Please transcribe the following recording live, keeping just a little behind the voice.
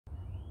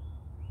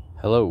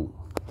Hello,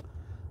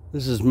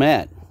 this is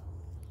Matt.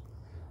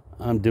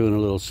 I'm doing a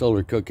little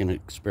solar cooking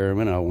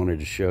experiment I wanted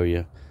to show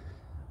you.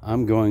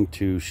 I'm going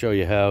to show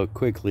you how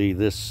quickly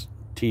this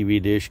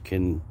TV dish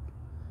can,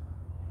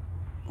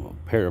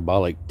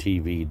 parabolic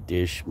TV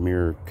dish,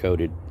 mirror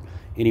coated.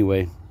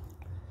 Anyway,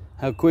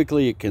 how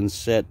quickly it can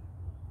set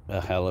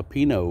a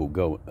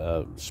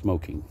jalapeno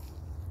smoking.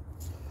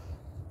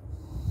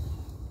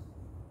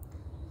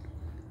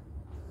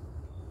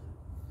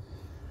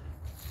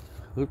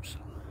 Oops.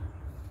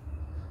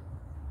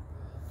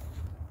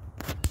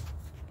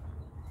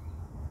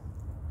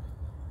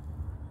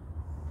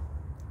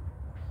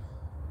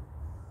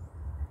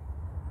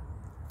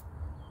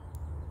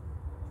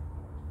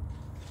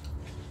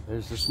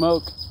 There's the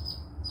smoke.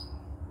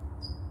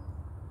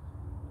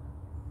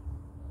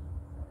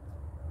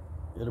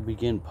 It'll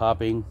begin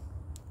popping.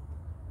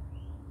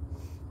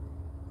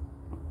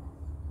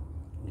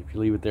 If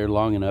you leave it there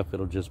long enough,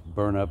 it'll just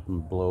burn up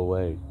and blow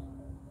away.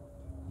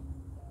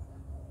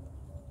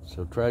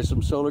 So try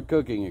some solar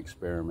cooking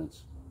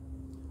experiments.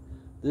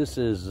 This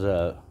is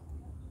a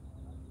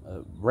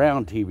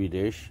round TV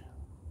dish,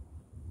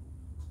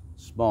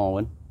 small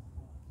one,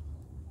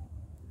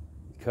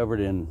 covered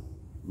in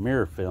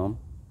mirror film.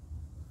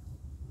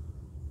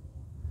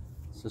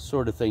 It's the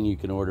sort of thing you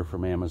can order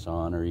from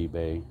Amazon or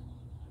eBay.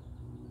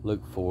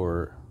 Look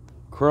for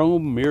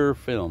chrome mirror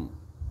film,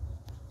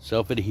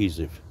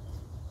 self-adhesive.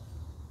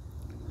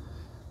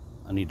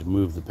 I need to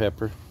move the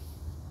pepper.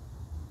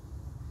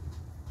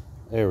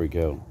 There we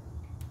go.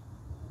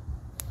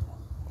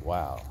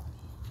 Wow.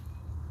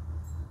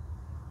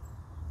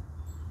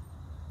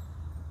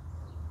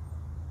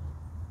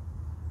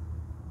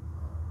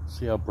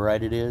 See how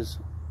bright it is?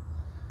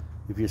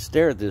 If you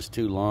stare at this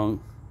too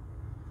long,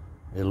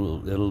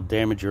 it'll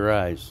damage your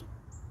eyes.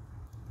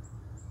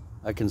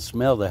 I can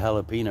smell the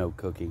jalapeno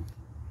cooking.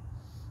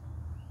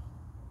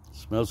 It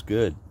smells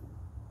good.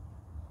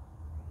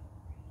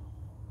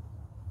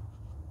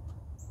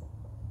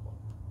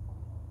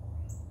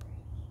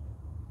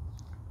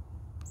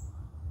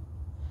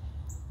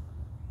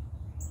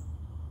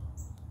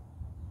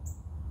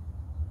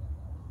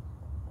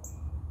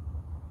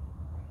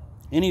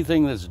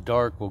 Anything that's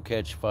dark will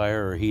catch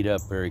fire or heat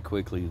up very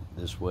quickly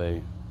this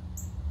way.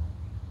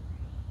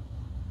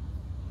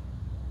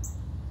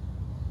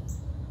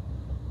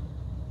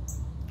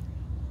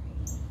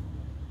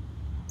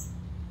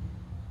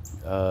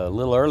 A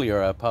little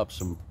earlier, I popped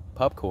some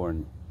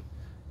popcorn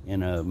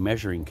in a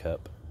measuring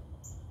cup.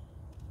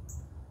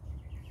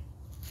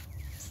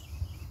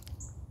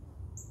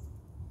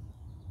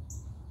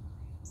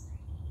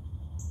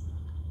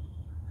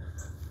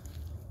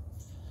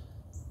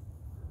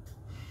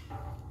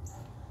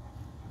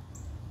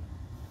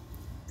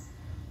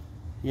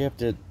 You have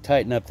to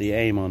tighten up the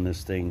aim on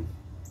this thing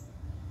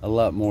a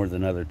lot more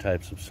than other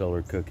types of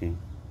solar cooking.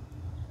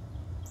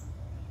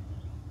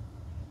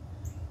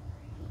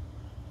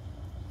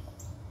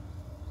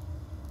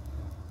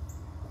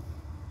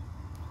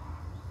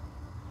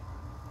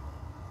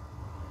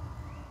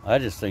 I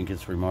just think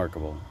it's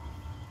remarkable.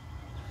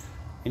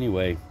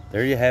 Anyway,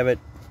 there you have it.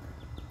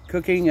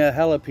 Cooking a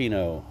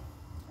jalapeno.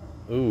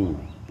 Ooh,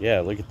 yeah,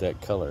 look at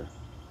that color.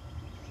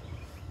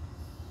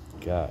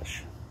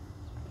 Gosh.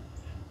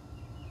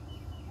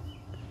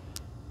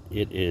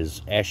 It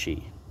is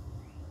ashy.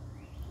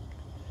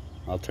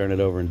 I'll turn it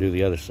over and do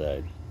the other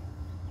side.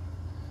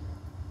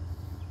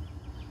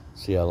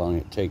 See how long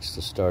it takes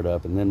to start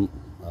up, and then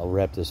I'll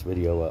wrap this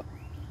video up.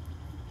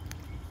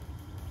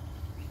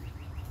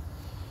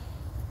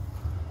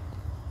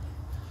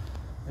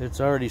 It's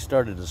already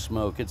started to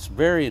smoke. It's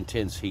very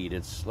intense heat.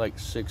 It's like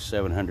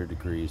 600-700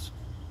 degrees.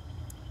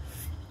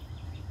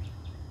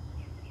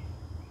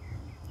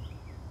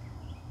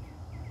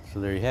 So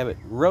there you have it.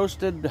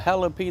 Roasted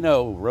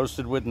jalapeno.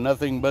 Roasted with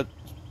nothing but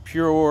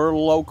pure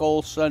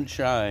local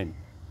sunshine.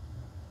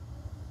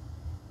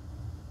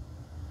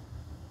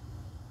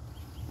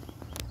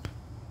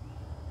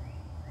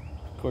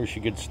 Of course,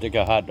 you could stick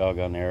a hot dog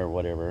on there or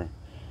whatever.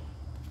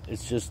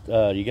 It's just,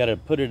 you got to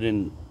put it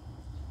in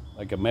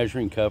like a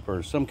measuring cup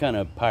or some kind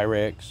of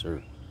Pyrex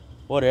or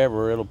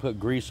whatever. It'll put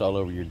grease all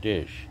over your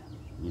dish.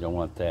 You don't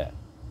want that.